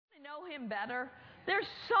know Him better? There's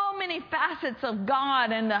so many facets of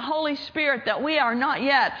God and the Holy Spirit that we are not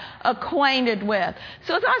yet acquainted with.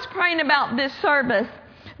 So as I was praying about this service,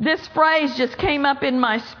 this phrase just came up in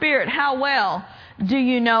my spirit. How well do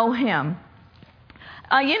you know Him?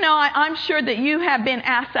 I'm sure that you have been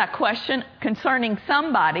asked that question concerning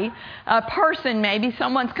somebody, a person maybe.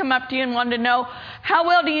 Someone's come up to you and wanted to know, how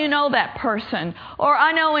well do you know that person? Or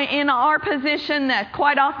I know in our position that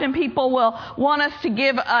quite often people will want us to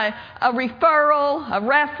give a referral, a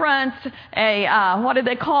reference, what do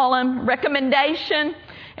they call them, recommendation.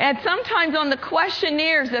 And sometimes on the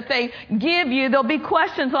questionnaires that they give you, there'll be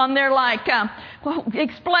questions on there like,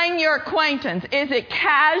 explain your acquaintance. Is it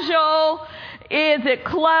casual? Is it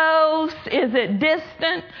close? Is it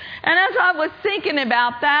distant? And as I was thinking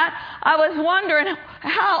about that, I was wondering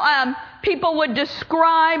how people would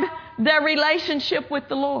describe their relationship with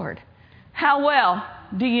the Lord. How well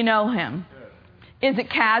do you know Him? Is it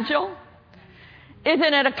casual? Is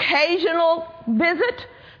it an occasional visit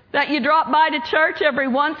that you drop by to church every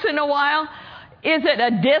once in a while? Is it a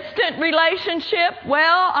distant relationship?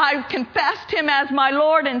 Well, I've confessed Him as my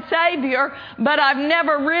Lord and Savior, but I've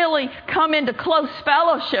never really come into close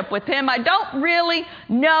fellowship with Him. I don't really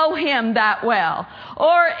know Him that well.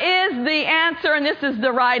 Or is the answer, and this is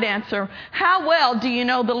the right answer, how well do you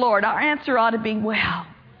know the Lord? Our answer ought to be, well,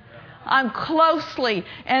 I'm closely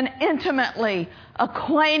and intimately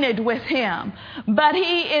acquainted with Him. But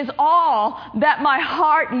He is all that my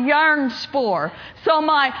heart yearns for. So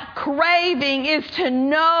my craving is to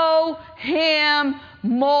know Him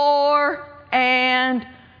more and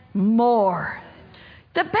more.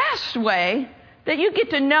 The best way that you get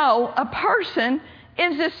to know a person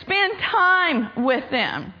is to spend time with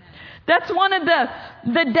them. That's one of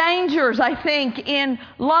the dangers, I think, in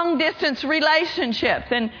long-distance relationships.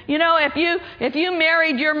 And, if you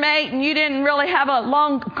married your mate and you didn't really have a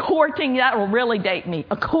long courting, that will really date me,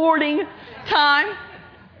 a courting time.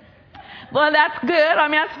 Well, that's good.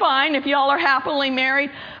 That's fine if y'all are happily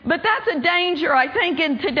married. But that's a danger, I think,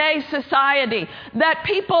 in today's society, that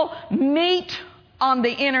people meet on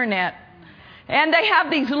the internet and they have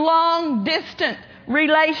these long-distance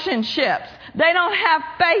relationships. They don't have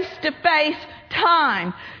face-to-face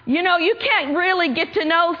time. You can't really get to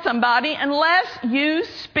know somebody unless you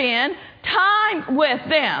spend time with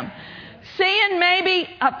them. Seeing maybe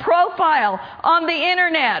a profile on the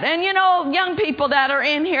internet. And young people that are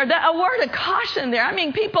in here, a word of caution there.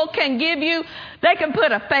 People can they can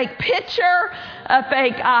put a fake picture, a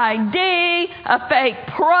fake ID, a fake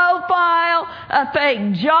profile, a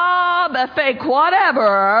fake job, a fake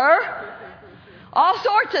whatever. All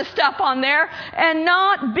sorts of stuff on there and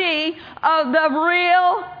not be the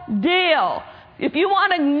real deal. If you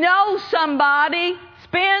want to know somebody,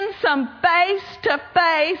 spend some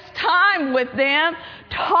face-to-face time with them,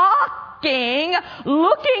 talking,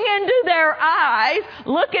 looking into their eyes,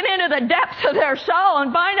 looking into the depths of their soul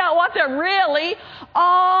and find out what they're really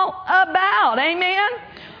all about. Amen?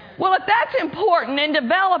 Well, if that's important in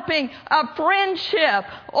developing a friendship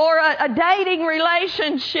or a dating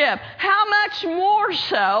relationship, how much more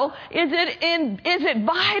so is it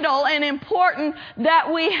vital and important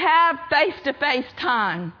that we have face-to-face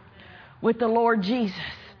time with the Lord Jesus,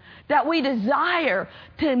 that we desire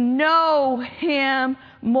to know Him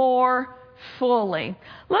more fully.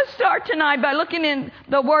 Let's start tonight by looking in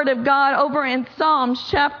the Word of God over in Psalms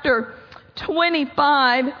chapter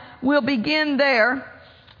 25. We'll begin there.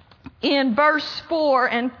 In verse 4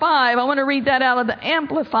 and 5, I want to read that out of the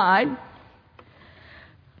Amplified.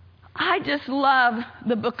 I just love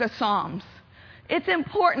the book of Psalms. It's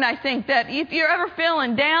important, I think, that if you're ever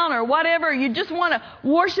feeling down or whatever, you just want to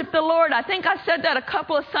worship the Lord. I think I said that a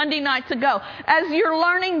couple of Sunday nights ago. As you're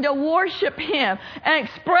learning to worship Him and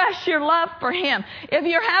express your love for Him, if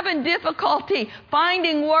you're having difficulty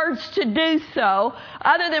finding words to do so,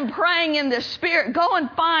 other than praying in the Spirit, go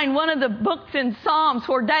and find one of the books in Psalms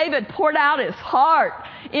where David poured out his heart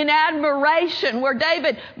in admiration, where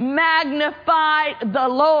David magnified the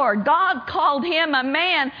Lord. God called him a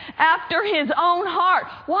man after His own heart.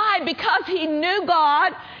 Why? Because he knew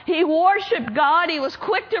God. He worshiped God. He was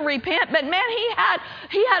quick to repent. But man,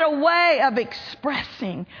 he had a way of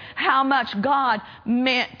expressing how much God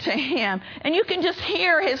meant to him. And you can just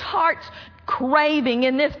hear his heart's craving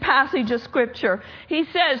in this passage of Scripture. He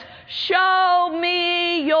says, "Show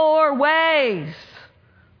me your ways,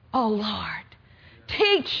 O Lord.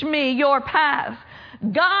 Teach me your paths.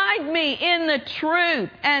 Guide me in the truth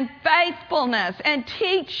and faithfulness and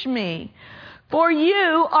teach me. For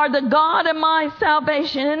you are the God of my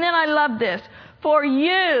salvation." And then I love this. For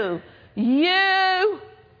you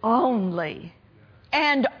only,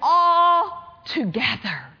 and all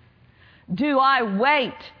together do I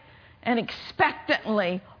wait and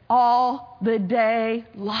expectantly all the day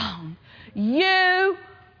long. You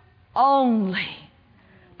only.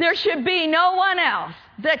 There should be no one else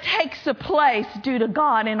that takes the place due to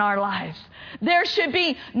God in our lives. There should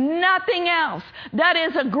be nothing else that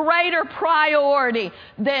is a greater priority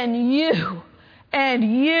than you and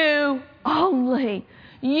you only.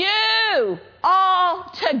 You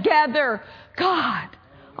altogether, God,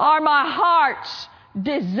 are my heart's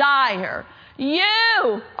desire.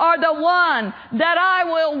 You are the one that I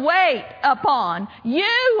will wait upon.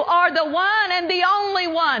 You are the one and the only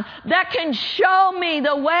one that can show me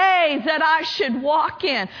the ways that I should walk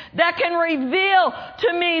in, that can reveal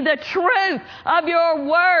to me the truth of your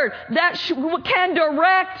word, that can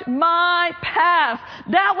direct my path.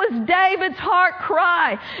 That was David's heart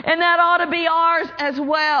cry, and that ought to be ours as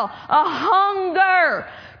well. A hunger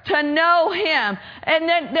to know Him, and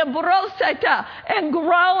then the broseta, and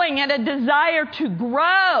growing, and a desire to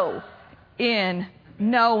grow in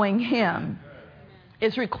knowing Him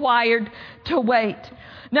is required to wait.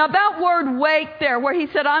 Now that word wait there, where he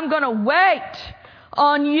said, I'm going to wait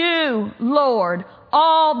on you, Lord,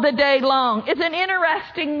 all the day long. It's an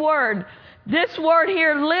interesting word. This word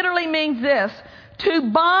here literally means this: to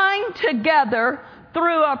bind together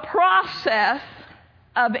through a process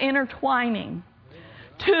of intertwining.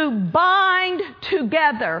 To bind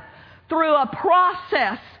together through a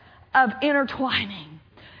process of intertwining.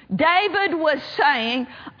 David was saying,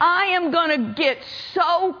 I am going to get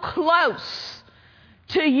so close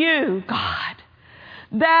to you, God,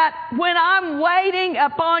 that when I'm waiting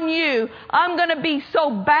upon you, I'm going to be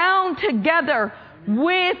so bound together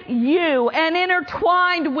with you and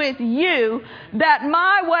intertwined with you that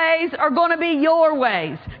my ways are going to be your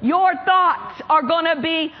ways. Your thoughts are going to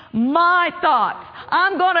be my thoughts.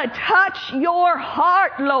 I'm going to touch your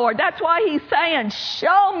heart, Lord. That's why he's saying,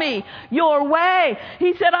 show me your way.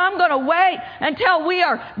 He said, I'm going to wait until we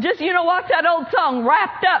are just, what's that old song?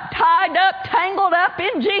 Wrapped up, tied up, tangled up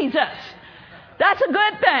in Jesus. That's a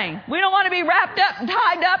good thing. We don't want to be wrapped up and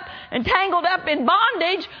tied up and tangled up in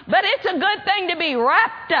bondage, but it's a good thing to be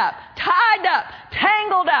wrapped up, tied up,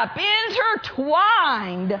 tangled up,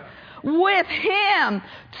 intertwined with Him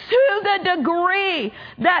to the degree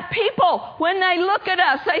that people, when they look at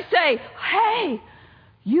us, they say, hey,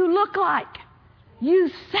 you look like, you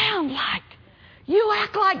sound like, you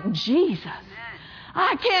act like Jesus.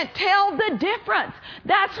 I can't tell the difference.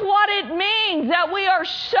 That's what it means, that we are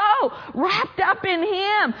so wrapped up in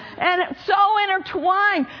Him and so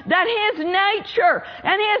intertwined that His nature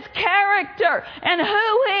and His character and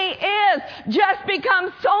who He is just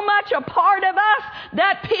becomes so much a part of us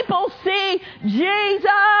that people see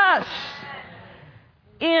Jesus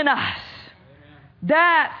in us.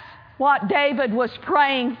 That's what David was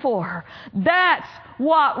praying for. That's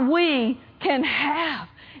what we can have.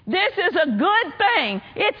 This is a good thing.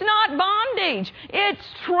 It's not bondage. It's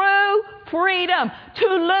true freedom to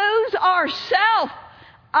lose our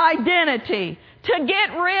self-identity, to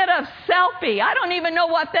get rid of selfie. I don't even know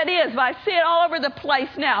what that is, but I see it all over the place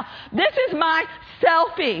now. This is my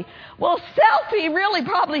selfie. Well, selfie really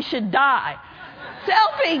probably should die.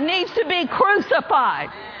 Selfie needs to be crucified.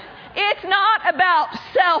 It's not about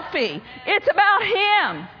selfie. It's about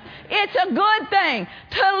Him. It's a good thing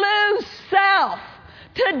to lose self,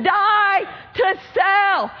 to die to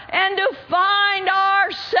self, and to find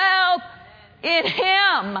ourselves in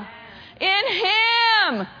Him. In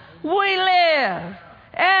Him we live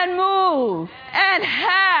and move and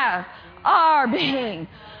have our being.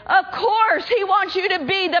 Of course, He wants you to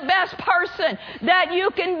be the best person that you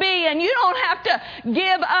can be, and you don't have to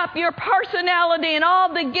give up your personality and all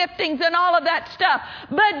the giftings and all of that stuff.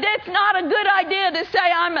 But it's not a good idea to say,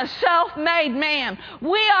 I'm a self-made man.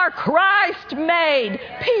 We are Christ-made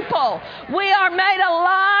people. We are made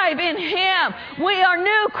alive in Him. We are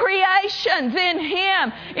new creations in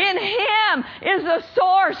Him. In Him is the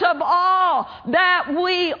source of all that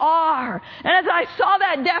we are. And as I saw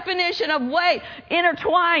that definition of wait,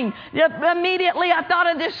 intertwined, immediately I thought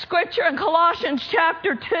of this scripture in Colossians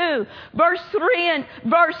chapter 2,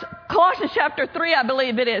 Colossians chapter 3, I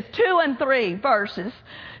believe it is, 2 and 3 verses.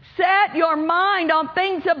 Set your mind on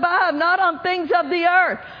things above, not on things of the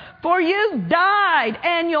earth. For you died,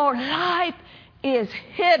 and your life is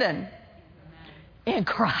hidden in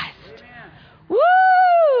Christ.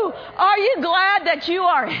 Woo! Are you glad that you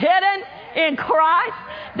are hidden in Christ?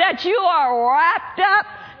 That you are wrapped up,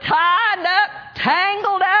 tied up,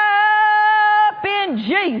 tangled up in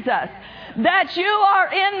Jesus? That you are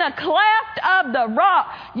in the cleft of the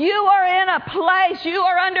rock. You are in a place, you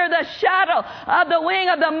are under the shadow of the wing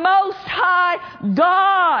of the Most High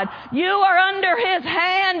God. You are under His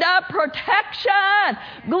hand of protection.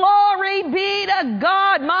 Glory be to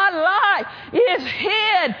God. My life is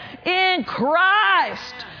hid in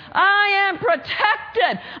Christ. I am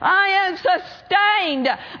protected. I am sustained.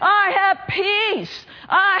 I have peace.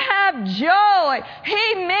 I have joy.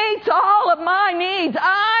 He meets all of my needs.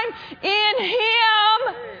 I'm in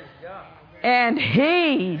Him, and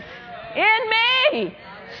He's in me.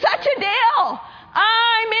 Such a deal.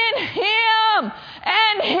 I'm in Him,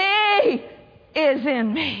 and He is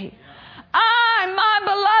in me. I'm my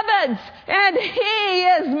beloved's, and He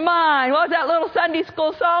is mine. What was that little Sunday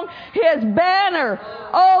school song? His banner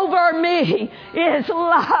over me is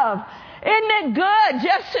love. Isn't it good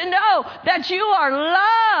just to know that you are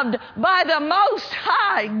loved by the Most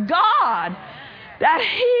High God? That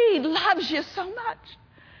He loves you so much.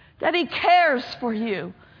 That He cares for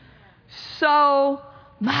you so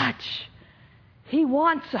much. He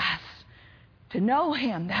wants us to know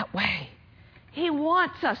Him that way. He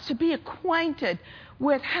wants us to be acquainted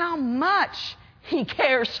with how much He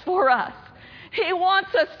cares for us. He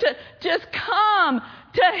wants us to just come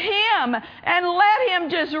to Him and let Him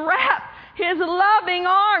just wrap His loving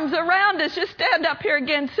arms around us. Just stand up here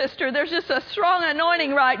again, sister. There's just a strong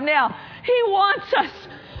anointing right now. He wants us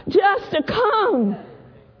just to come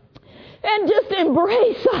and just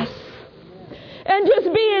embrace us and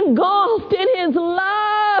just be engulfed in His love.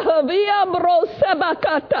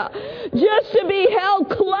 Just to be held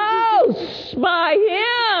close by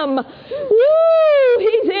Him. Woo!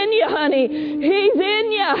 He's in you, honey. He's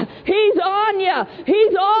in you. He's on you.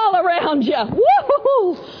 He's all around you.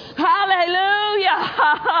 Woo! Hallelujah!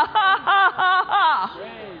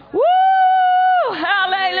 Woo!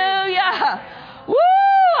 Hallelujah! Woo!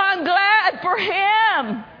 I'm glad for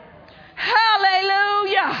Him.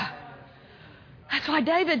 Hallelujah! That's why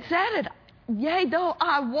David said it. Yea, though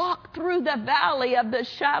I walk through the valley of the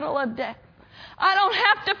shadow of death, I don't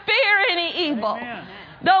have to fear any evil. Amen.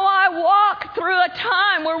 Though I walk through a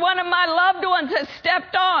time where one of my loved ones has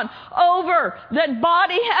stepped on over, that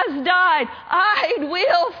body has died, I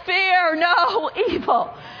will fear no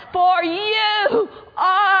evil, for you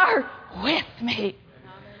are with me.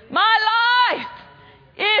 My life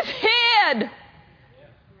is hid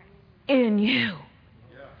in you.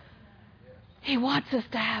 He wants us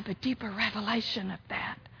to have a deeper revelation of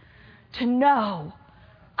that. To know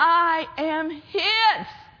I am His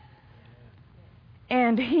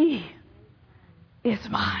and He is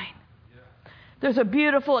mine. There's a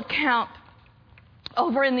beautiful account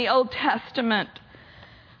over in the Old Testament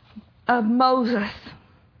of Moses.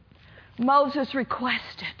 Moses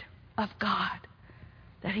requested of God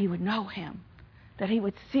that he would know Him, that he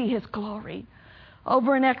would see His glory.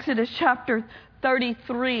 Over in Exodus chapter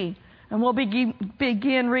 33, and we'll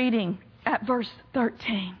begin reading at verse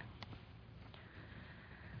 13.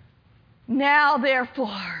 Now,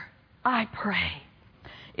 therefore, I pray,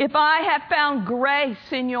 if I have found grace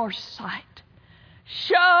in your sight,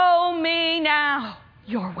 show me now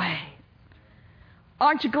your way.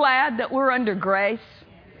 Aren't you glad that we're under grace?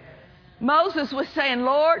 Moses was saying,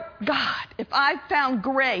 Lord God, if I've found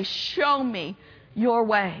grace, show me your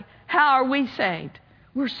way. How are we saved?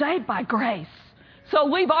 We're saved by grace. So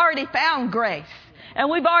we've already found grace, and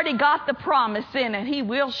we've already got the promise in, and He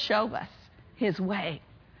will show us His way.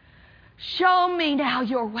 Show me now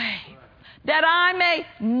your way, that I may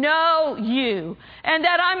know you, and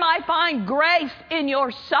that I might find grace in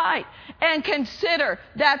your sight, and consider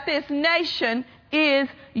that this nation is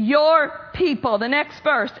your people. The next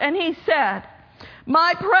verse, and He said,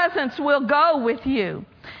 my presence will go with you,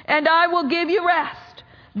 and I will give you rest.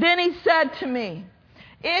 Then He said to me,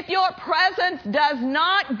 if your presence does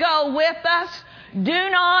not go with us, do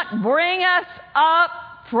not bring us up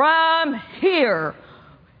from here.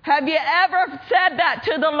 Have you ever said that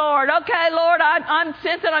to the Lord? Okay, Lord, I'm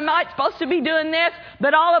sensing I might supposed to be doing this,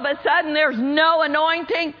 but all of a sudden there's no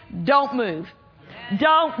anointing. Don't move.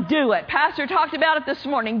 Don't do it. Pastor talked about it this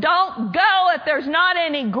morning. Don't go if there's not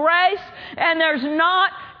any grace and there's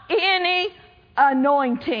not any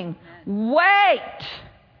anointing. Wait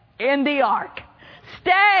in the ark.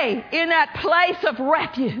 Stay in that place of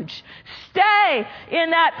refuge. Stay in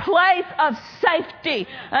that place of safety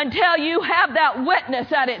until you have that witness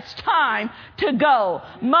that it's time to go.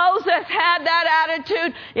 Moses had that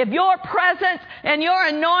attitude. If your presence and your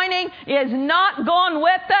anointing is not going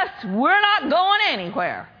with us, we're not going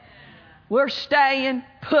anywhere. We're staying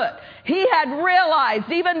put. He had realized,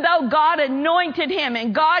 even though God anointed him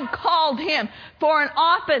and God called him for an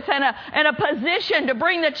office and a position to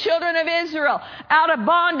bring the children of Israel out of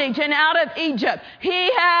bondage and out of Egypt, he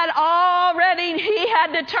had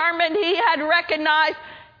determined, he had recognized,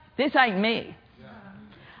 this ain't me.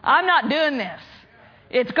 I'm not doing this.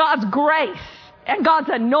 It's God's grace and God's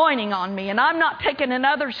anointing on me. And I'm not taking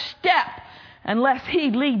another step unless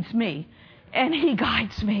He leads me and He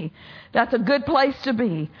guides me. That's a good place to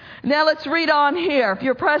be. Now let's read on here. If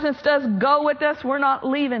your presence does go with us, we're not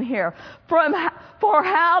leaving here. For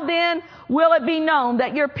how then will it be known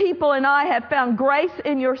that your people and I have found grace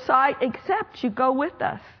in your sight except you go with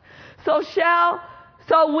us?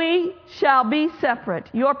 So we shall be separate,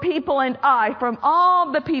 your people and I, from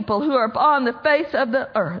all the people who are upon the face of the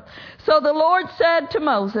earth. So the Lord said to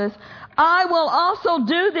Moses, I will also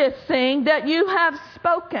do this thing that you have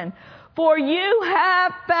spoken. For you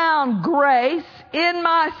have found grace in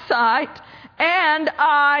my sight, and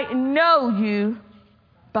I know you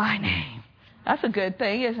by name. That's a good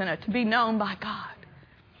thing, isn't it? To be known by God.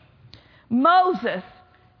 Moses,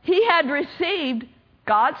 he had received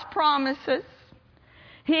God's promises.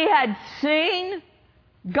 He had seen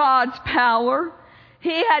God's power.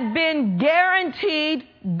 He had been guaranteed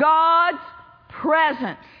God's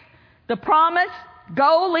presence. The promise,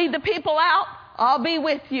 go lead the people out. I'll be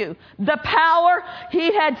with you. The power,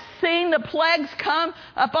 he had seen the plagues come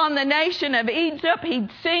upon the nation of Egypt. He'd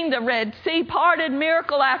seen the Red Sea parted,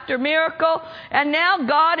 miracle after miracle. And now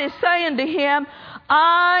God is saying to him,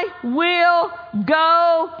 I will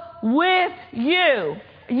go with you.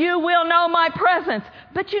 You will know my presence.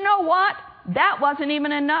 But you know what? That wasn't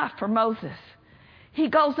even enough for Moses. He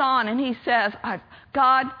goes on and he says,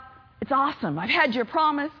 God, it's awesome. I've had your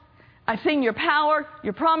promise. I've seen your power,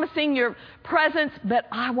 you're promising your presence, but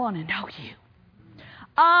I want to know you.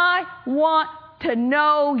 I want to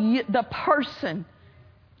know you, the person,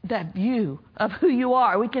 the view of who you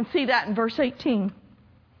are. We can see that in verse 18.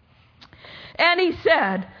 And he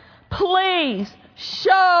said, please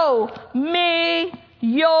show me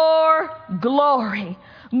your glory.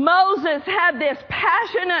 Moses had this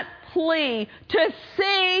passionate plea to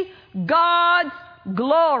see God's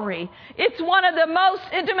glory. It's one of the most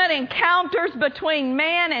intimate encounters between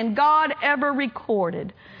man and God ever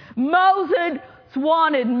recorded. Moses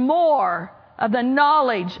wanted more of the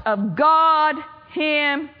knowledge of God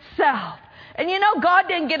Himself. And you know, God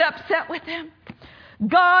didn't get upset with him.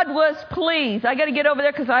 God was pleased. I got to get over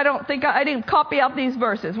there because I didn't copy out these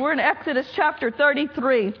verses. We're in Exodus chapter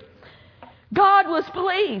 33. God was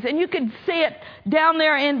pleased. And you can see it down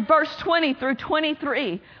there in verse 20 through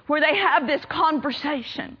 23 where they have this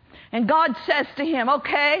conversation. And God says to him,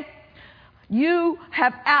 okay, you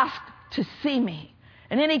have asked to see me.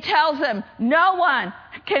 And then he tells them, no one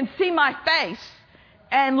can see my face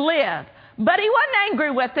and live. But he wasn't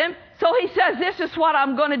angry with him. So he says, this is what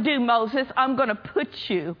I'm going to do, Moses. I'm going to put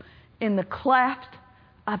you in the cleft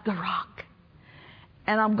of the rock.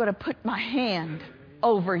 And I'm going to put my hand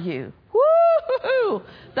over you. Woo-hoo-hoo!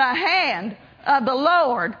 The hand of the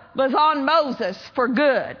Lord was on Moses for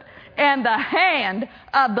good. And the hand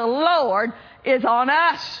of the Lord is on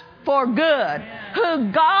us for good.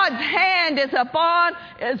 Who God's hand is upon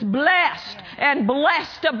is blessed and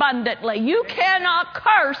blessed abundantly. You cannot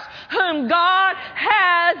curse whom God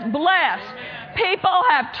has blessed. People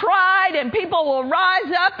have tried and people will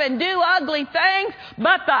rise up and do ugly things,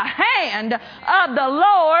 but the hand of the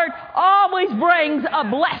Lord always brings a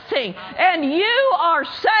blessing. And you are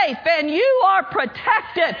safe and you are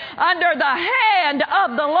protected under the hand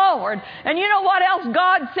of the Lord. And you know what else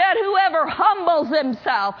God said? Whoever humbles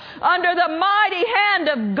himself under the mighty hand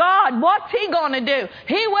of God, what's He going to do?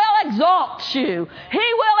 He will exalt you.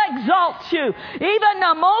 He will exalt you. Even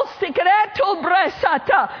the most secreto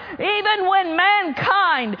bresata, even when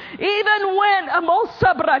mankind, even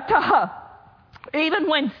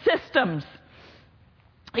when systems,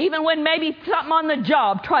 even when maybe something on the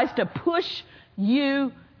job tries to push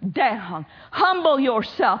you down, humble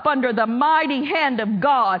yourself under the mighty hand of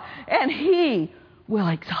God and He will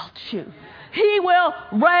exalt you. He will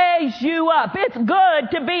raise you up. It's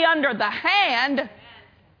good to be under the hand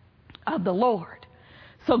of the Lord.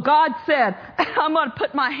 So God said, I'm going to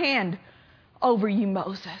put my hand over you,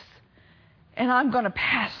 Moses. And I'm going to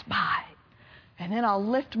pass by. And then I'll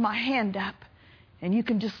lift my hand up. And you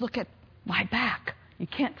can just look at my back. You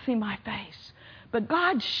can't see my face. But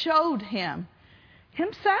God showed him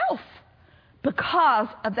Himself because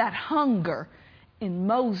of that hunger in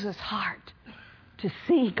Moses' heart to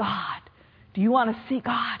see God. Do you want to see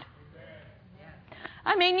God?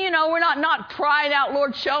 I mean, you know, we're not crying out,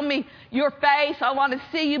 Lord, show me your face. I want to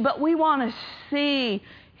see you. But we want to see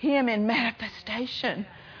Him in manifestation.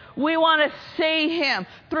 We want to see Him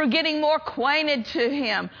through getting more acquainted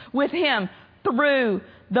with Him through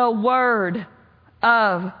the Word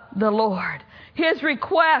of the Lord. His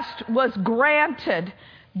request was granted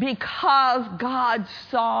because God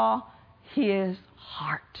saw his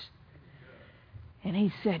heart. And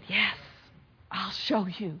he said, yes, I'll show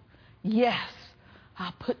you. Yes,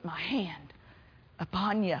 I'll put my hand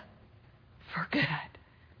upon you for good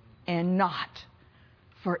and not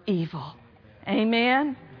for evil.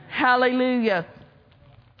 Amen. Hallelujah.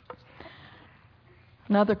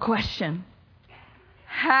 Another question.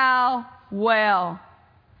 How well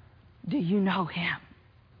do you know him?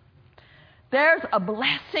 There's a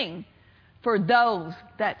blessing for those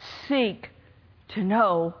that seek to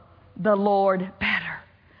know the Lord better.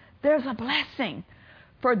 There's a blessing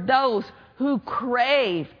for those who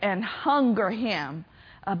crave and hunger him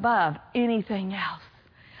above anything else.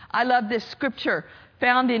 I love this scripture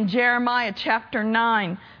found in Jeremiah chapter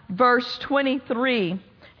 9, verse 23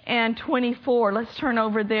 and 24. Let's turn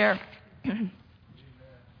over there.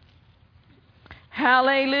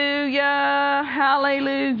 Hallelujah,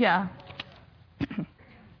 hallelujah.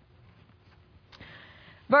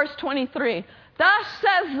 Verse 23, thus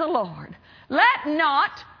says the Lord, let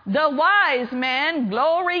not the wise man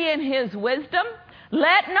glory in his wisdom,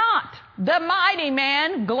 let not the mighty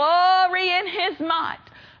man glory in his might,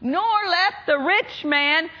 nor let the rich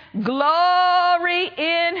man glory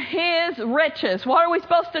in his riches. What are we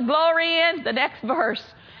supposed to glory in? The next verse.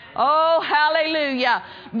 Oh, hallelujah.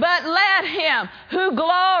 But let him who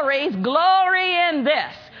glories glory in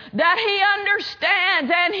this, that he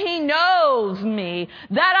understands and he knows me,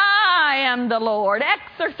 that I am the Lord,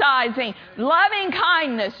 exercising loving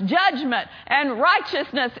kindness, judgment, and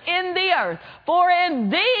righteousness in the earth. For in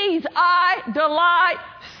these I delight,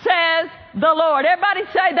 says the Lord. Everybody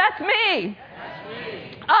say, that's me. That's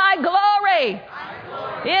me. I glory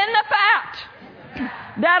in the fact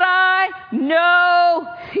that I know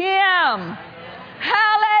him.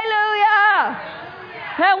 Hallelujah.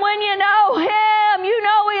 And when you know him, you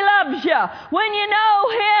know he loves you. When you know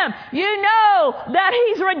him, you know that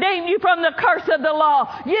he's redeemed you from the curse of the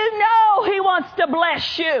law. You know he wants to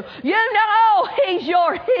bless you. You know he's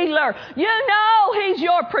your healer. You know he's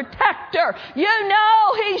your protector. You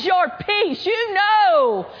know he's your peace. You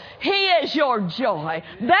know he is your joy.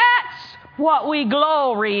 That's what we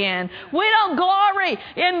glory in. We don't glory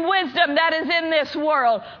in wisdom that is in this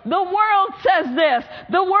world. The world says this.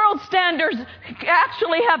 The world standards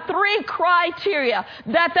actually have 3 criteria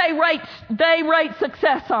that they rate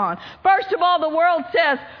success on. First of all, the world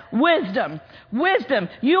says wisdom. Wisdom.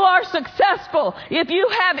 You are successful if you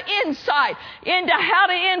have insight into how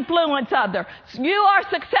to influence others. You are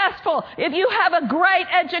successful if you have a great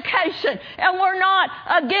education. And we're not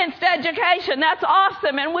against education. That's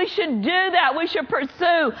awesome. And we should do that. We should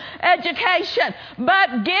pursue education.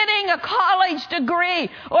 But getting a college degree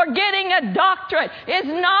or getting a doctorate is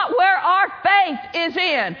not where our faith is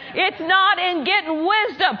in. It's not in getting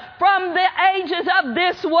wisdom from the ages of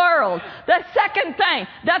this world. The second thing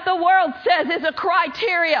that the world says is a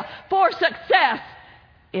criteria for success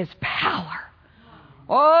is power.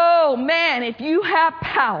 Oh man, if you have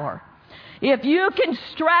power, if you can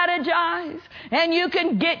strategize and you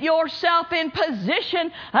can get yourself in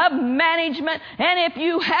position of management, and if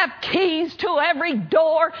you have keys to every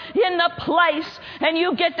door in the place and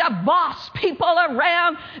you get to boss people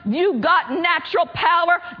around, you got natural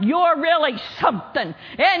power, you're really something.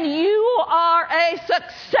 And you are a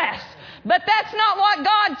success. But that's not what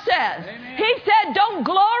God says. Amen. He said, don't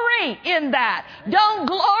glory in that. Don't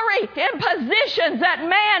glory in positions that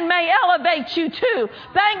man may elevate you to.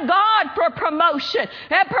 Thank God for promotion.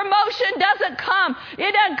 And promotion doesn't come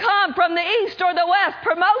from the east or the west.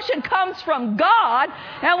 Promotion comes from God.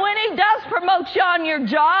 And when he does promote you on your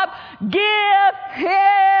job, give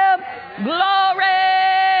him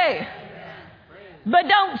glory. But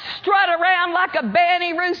don't strut around like a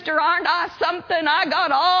banny rooster. Aren't I something? I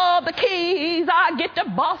got all the keys. I get to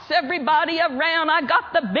boss everybody around. I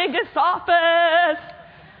got the biggest office.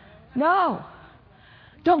 No.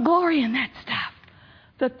 Don't glory in that stuff.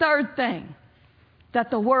 The third thing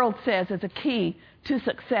that the world says is a key to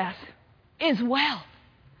success is wealth.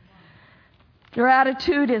 Your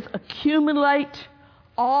attitude is accumulate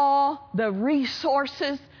all the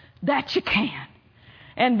resources that you can.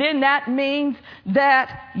 And then that means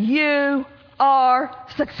that you are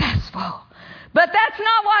successful. But that's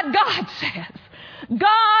not what God says.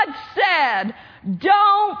 God said,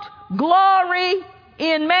 don't glory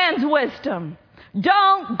in man's wisdom.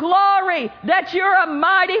 Don't glory that you're a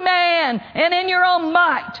mighty man and in your own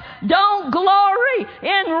might. Don't glory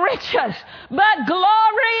in riches, but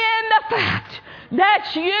glory in the fact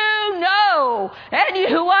that you know and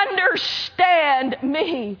you understand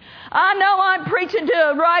me. I know I'm preaching to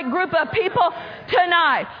a right group of people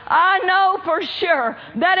tonight. I know for sure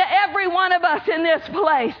that every one of us in this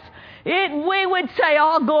place, we would say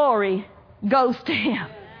all glory goes to him.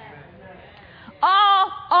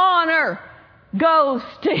 All honor goes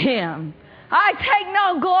to Him. I take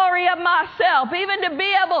no glory of myself, even to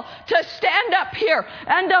be able to stand up here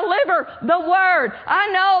and deliver the Word.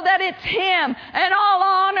 I know that it's Him, and all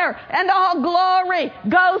honor and all glory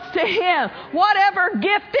goes to Him. Whatever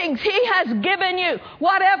giftings He has given you,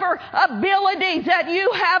 whatever abilities that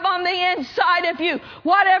you have on the inside of you,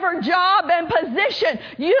 whatever job and position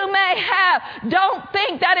you may have, don't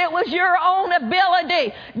think that it was your own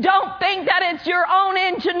ability. Don't think that it's your own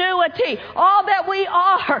ingenuity. All that we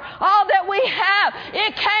are, all that we have,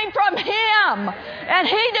 it came from Him, and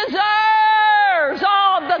He deserves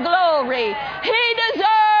all the glory. He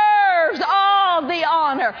deserves all the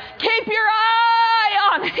honor. Keep your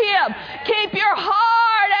eye on Him. Keep your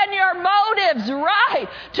heart and your motives right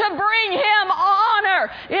to bring Him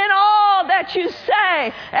honor in all that you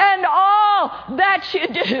say and all that you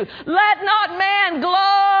do. Let not man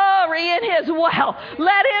glory in his wealth.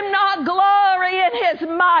 Let him not glory in his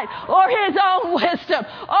might or his own wisdom.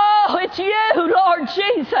 Oh, it's you, Lord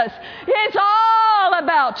Jesus. It's all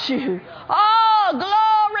about you. All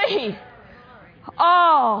glory,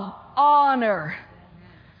 all honor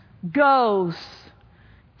goes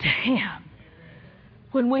to Him.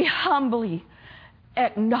 When we humbly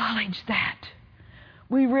acknowledge that,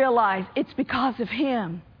 we realize it's because of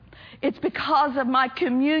Him. It's because of my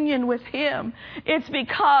communion with Him. It's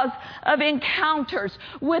because of encounters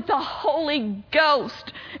with the Holy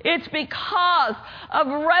Ghost. It's because of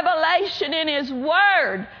revelation in His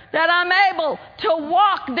Word that I'm able to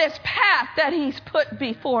walk this path that He's put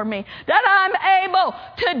before me. That I'm able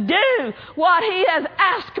to do what He has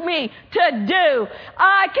asked me to do.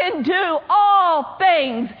 I can do all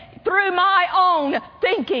things through my own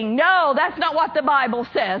thinking. No, that's not what the Bible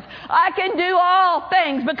says. I can do all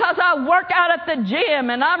things because I work out at the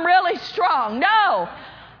gym and I'm really strong. No,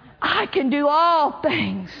 I can do all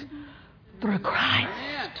things through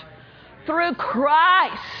Christ. Through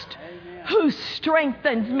Christ who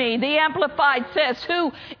strengthens me. The Amplified says,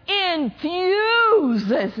 who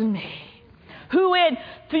infuses me. Who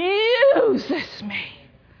infuses me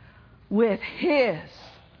with His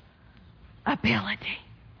ability.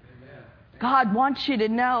 God wants you to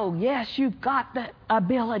know, yes, you've got the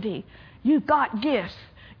ability. You've got gifts.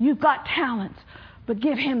 You've got talents. But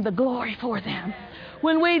give Him the glory for them.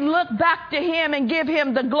 When we look back to Him and give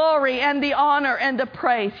Him the glory and the honor and the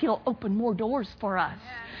praise, He'll open more doors for us.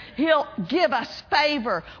 He'll give us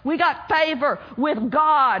favor. We got favor with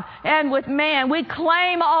God and with man. We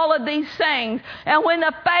claim all of these things. And when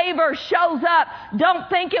the favor shows up, don't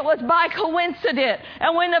think it was by coincidence.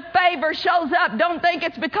 And when the favor shows up, don't think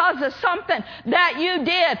it's because of something that you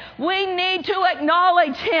did. We need to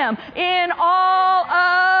acknowledge Him in all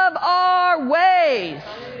of our ways.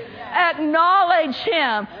 Acknowledge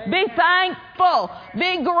Him. Be thankful.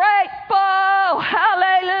 Be grateful.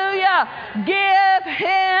 Hallelujah. Give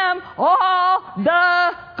Him all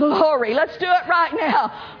the glory. Let's do it right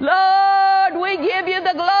now. Lord, we give You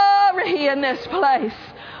the glory in this place.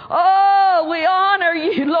 Oh, we honor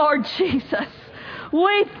You, Lord Jesus.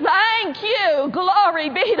 We thank You, glory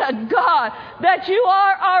be to God, that You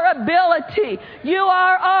are our ability. You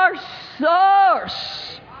are our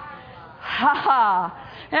source. Ha ha.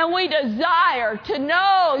 And we desire to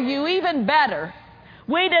know You even better.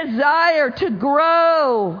 We desire to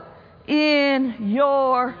grow in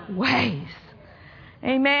Your ways.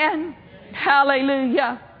 Amen.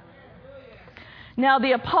 Hallelujah. Now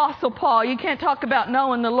the Apostle Paul, you can't talk about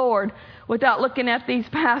knowing the Lord without looking at these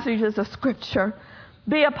passages of Scripture.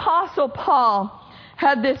 The Apostle Paul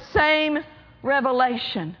had this same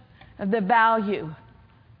revelation of the value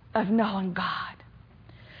of knowing God.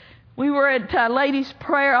 We were at Ladies'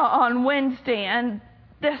 Prayer on Wednesday, and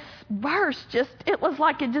this verse it was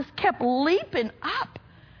like it just kept leaping up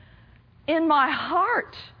in my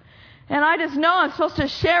heart. And I just know I'm supposed to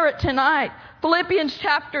share it tonight. Philippians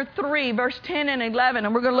chapter 3, verse 10 and 11,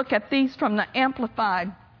 and we're going to look at these from the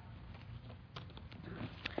Amplified.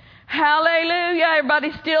 Hallelujah.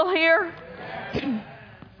 Everybody still here?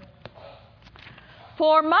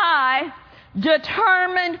 For my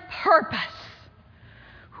determined purpose.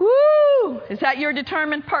 Woo! Is that your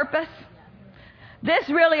determined purpose? This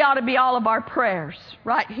really ought to be all of our prayers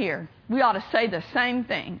right here. We ought to say the same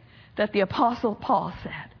thing that the Apostle Paul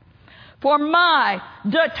said. For my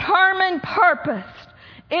determined purpose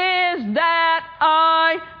is that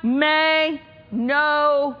I may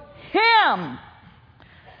know Him,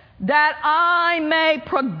 that I may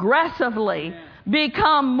progressively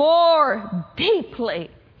become more deeply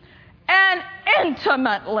and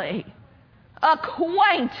intimately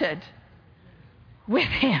acquainted with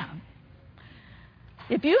Him.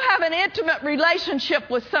 If you have an intimate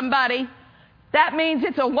relationship with somebody, That means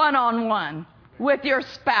it's a one-on-one with your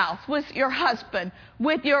spouse, with your husband,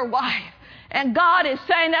 with your wife. And God is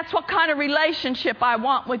saying that's what kind of relationship I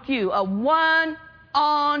want with you, a one-on-one.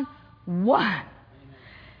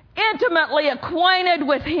 Intimately acquainted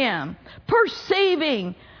with Him,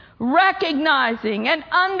 perceiving, recognizing, and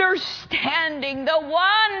understanding the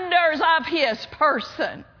wonders of His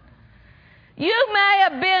person. You may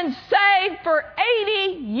have been saved for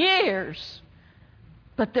 80 years,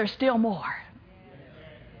 but there's still more.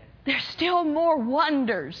 There's still more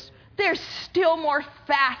wonders. There's still more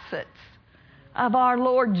facets of our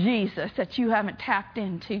Lord Jesus that you haven't tapped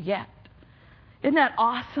into yet. Isn't that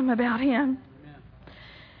awesome about Him?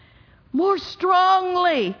 More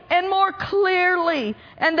strongly and more clearly,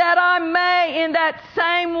 and that I may in that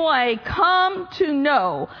same way come to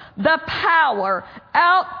know the power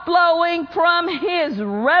outflowing from His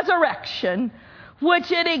resurrection,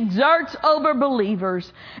 which it exerts over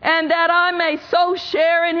believers, and that I may so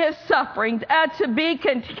share in His sufferings as to be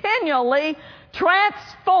continually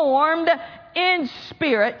transformed in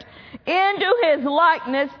spirit into His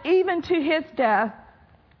likeness, even to His death,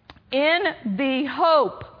 in the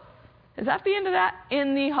hope. Is that the end of that?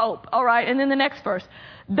 In the hope. All right, and then the next verse.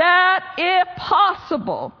 That if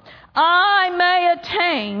possible, I may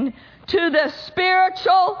attain to the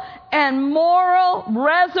spiritual and moral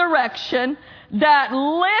resurrection that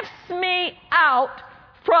lifts me out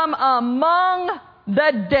from among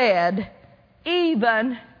the dead,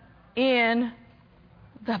 even in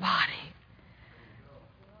the body.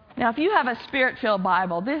 Now, if you have a Spirit-filled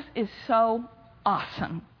Bible, this is so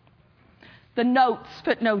awesome. The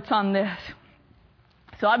footnotes on this.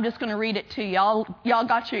 So I'm just going to read it to you. Y'all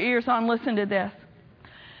got your ears on? Listen to this.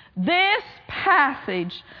 This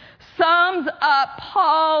passage sums up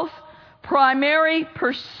Paul's primary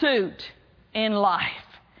pursuit in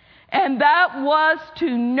life, and that was to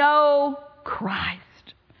know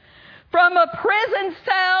Christ. From a prison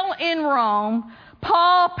cell in Rome,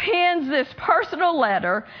 Paul pens this personal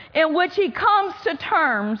letter in which he comes to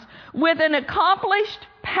terms with an accomplished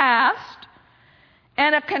past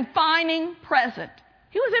and a confining present.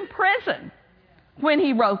 He was in prison when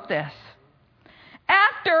he wrote this.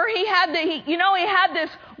 After he had this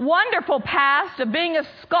wonderful past of being a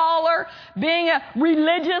scholar, being a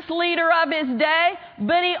religious leader of his day,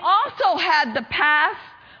 but he also had the past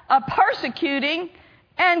of persecuting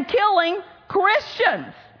and killing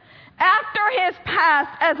Christians. After his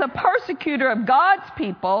past as a persecutor of God's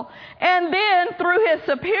people, and then through his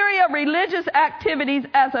superior religious activities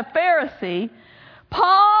as a Pharisee,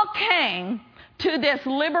 Paul came to this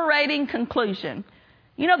liberating conclusion.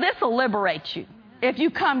 You know, this will liberate you if you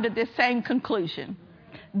come to this same conclusion.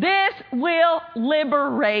 This will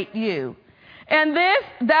liberate you. And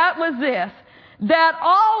that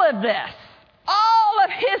all of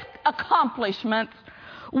his accomplishments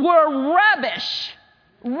were rubbish,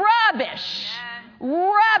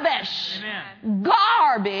 Amen.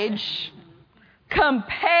 Garbage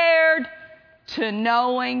compared to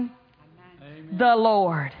knowing the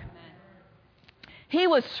Lord. He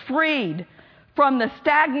was freed from the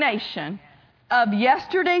stagnation of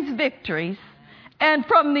yesterday's victories and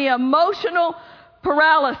from the emotional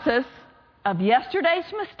paralysis of yesterday's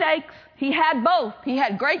mistakes. He had both. He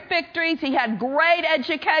had great victories. He had great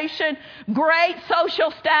education, great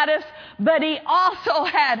social status, but he also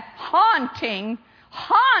had haunting,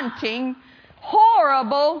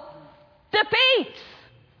 horrible defeats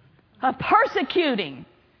of persecuting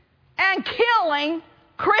and killing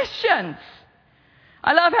Christians.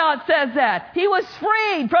 I love how it says that. He was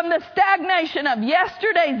freed from the stagnation of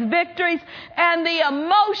yesterday's victories and the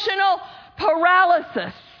emotional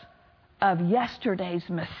paralysis of yesterday's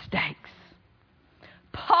mistakes.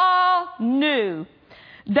 Paul knew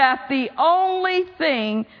that the only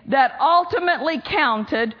thing that ultimately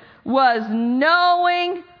counted was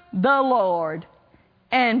knowing the Lord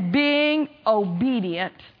and being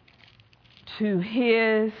obedient to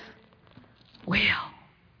His will.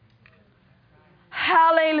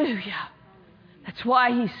 Hallelujah. That's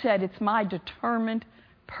why he said, it's my determined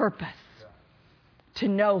purpose to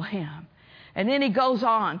know Him. And then he goes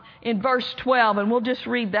on in verse 12, and we'll just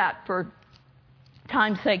read that for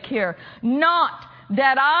time's sake here. Not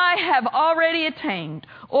that I have already attained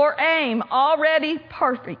or aim already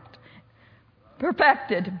perfected,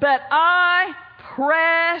 but I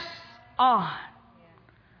press on.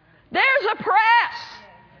 There's a press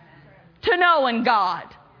to knowing God.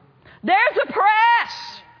 There's a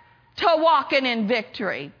press to walking in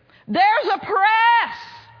victory. There's a press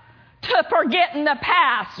to forgetting the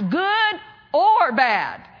past, good or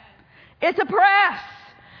bad. It's a press.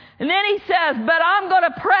 And then he says, but I'm going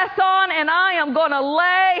to press on and I am going to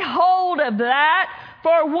lay hold of that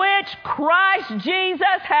for which Christ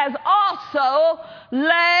Jesus has also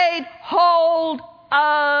laid hold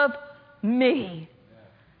of me.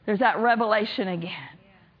 There's that revelation again.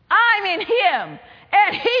 I'm in Him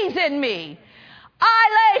and He's in me.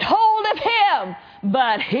 I laid hold of Him,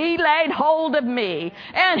 but He laid hold of me.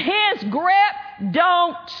 And His grip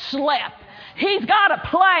don't slip. He's got a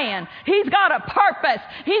plan. He's got a purpose.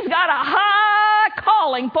 He's got a high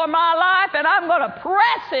calling for my life, and I'm going to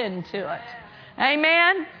press into it.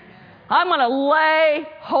 Amen? I'm going to lay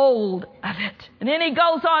hold of it. And then he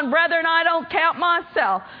goes on, brethren, I don't count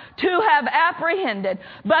myself to have apprehended,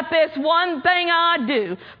 but this one thing I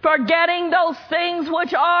do, forgetting those things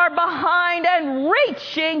which are behind and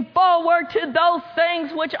reaching forward to those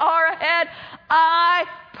things which are ahead, I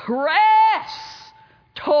press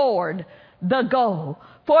toward the goal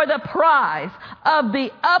for the prize of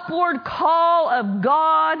the upward call of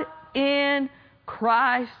God in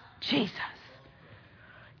Christ Jesus.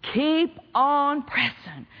 Keep on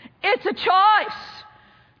pressing. It's a choice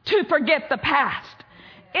to forget the past.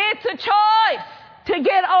 It's a choice to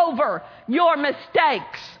get over your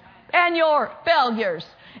mistakes and your failures.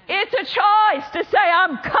 It's a choice to say,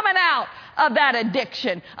 I'm coming out of that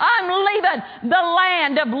addiction. I'm leaving the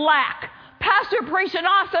land of lack. Pastor preached an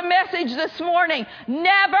awesome message this morning.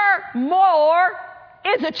 Never more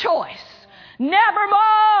is a choice. Never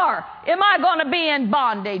more am I going to be in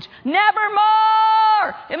bondage. Never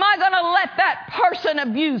more am I going to let that person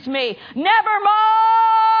abuse me. Never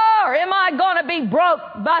more am I going to be broke,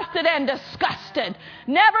 busted, and disgusted.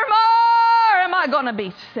 Never more am I going to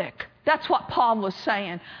be sick. That's what Paul was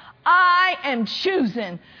saying. I am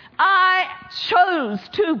choosing. I chose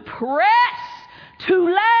to press, to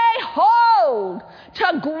lay hold,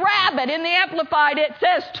 to grab it. In the Amplified, it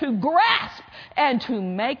says to grasp and to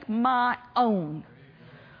make my own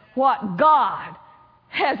what God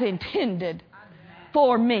has intended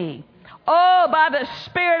for me. Oh, by the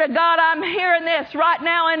Spirit of God, I'm hearing this right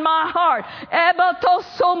now in my heart.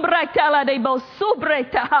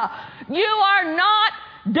 You are not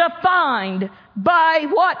defined by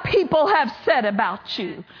what people have said about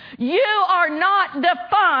you. You are not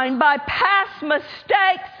defined by past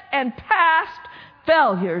mistakes and past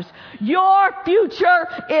failures. Your future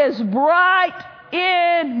is bright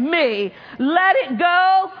in me. Let it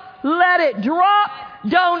go. Let it drop.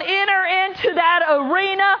 Don't enter into that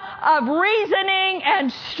arena of reasoning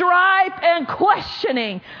and strife and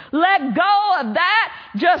questioning. Let go of that.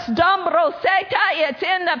 Just dumbroseta. It's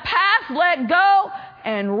in the past. Let go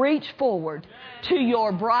and reach forward to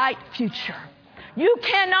your bright future. You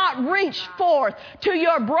cannot reach forth to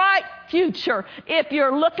your bright future if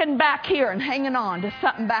you're looking back here and hanging on to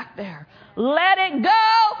something back there. Let it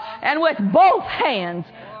go and with both hands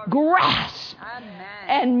grasp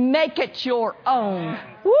and make it your own.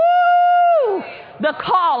 Woo! The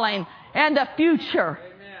calling and the future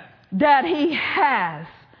that He has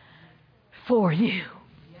for you.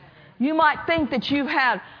 You might think that you've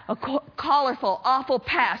had a colorful, awful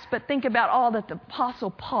past, but think about all that the Apostle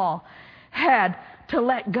Paul had to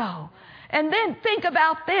let go. And then think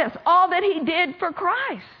about this, all that he did for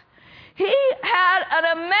Christ. He had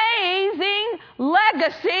an amazing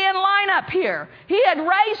legacy and lineup here. He had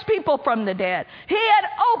raised people from the dead. He had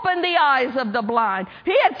opened the eyes of the blind.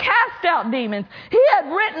 He had cast out demons. He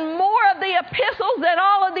had written more of the epistles than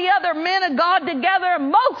all of the other men of God together,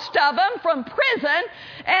 most of them from prison.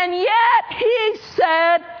 And yet he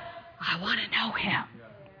said, I want to know Him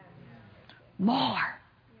more.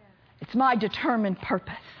 It's my determined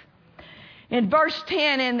purpose. In verse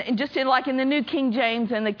 10, and like in the New King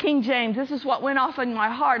James and the King James, this is what went off in my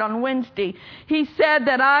heart on Wednesday. He said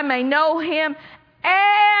that I may know Him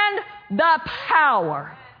and the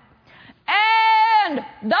power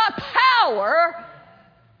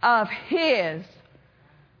of His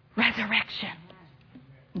resurrection.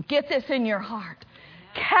 Get this in your heart.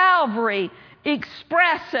 Calvary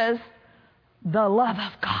expresses the love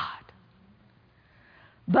of God.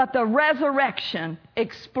 But the resurrection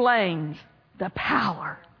explains the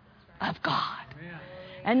power of God.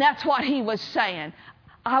 And that's what he was saying.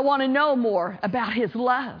 I want to know more about His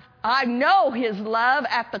love. I know His love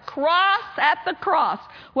at the cross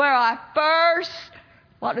where I first,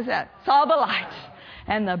 saw the light.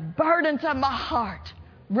 And the burdens of my heart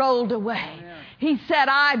rolled away. He said,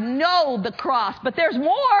 I know the cross, but there's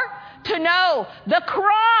more to know. The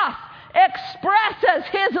cross expresses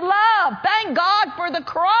His love. Thank God for the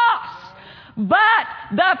cross. But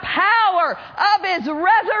the power of His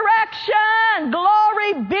resurrection,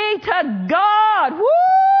 glory be to God.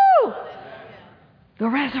 Woo! The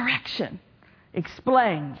resurrection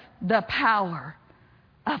explains the power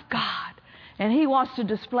of God. And He wants to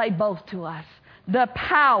display both to us. The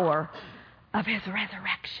power of His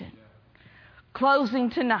resurrection. Closing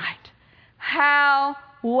tonight. How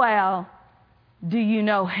well do you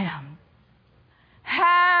know Him?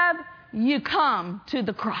 Have you come to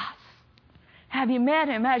the cross? Have you met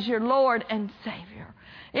Him as your Lord and Savior?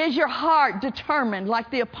 Is your heart determined, like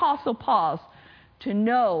the Apostle Paul's, to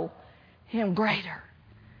know Him greater?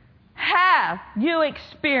 Have you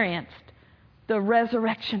experienced the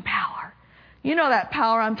resurrection power? You know that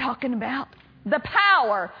power I'm talking about? The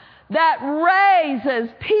power that raises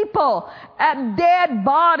people at dead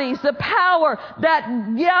bodies. The power that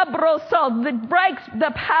breaks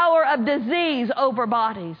the power of disease over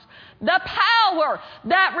bodies. The power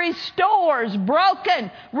that restores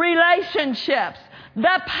broken relationships.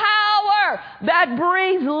 The power that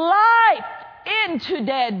breathes life into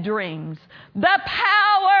dead dreams. The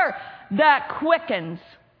power that quickens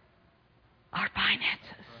our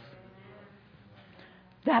finances.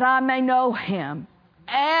 That I may know Him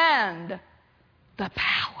and the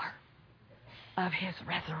power of His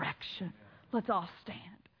resurrection. Let's all stand.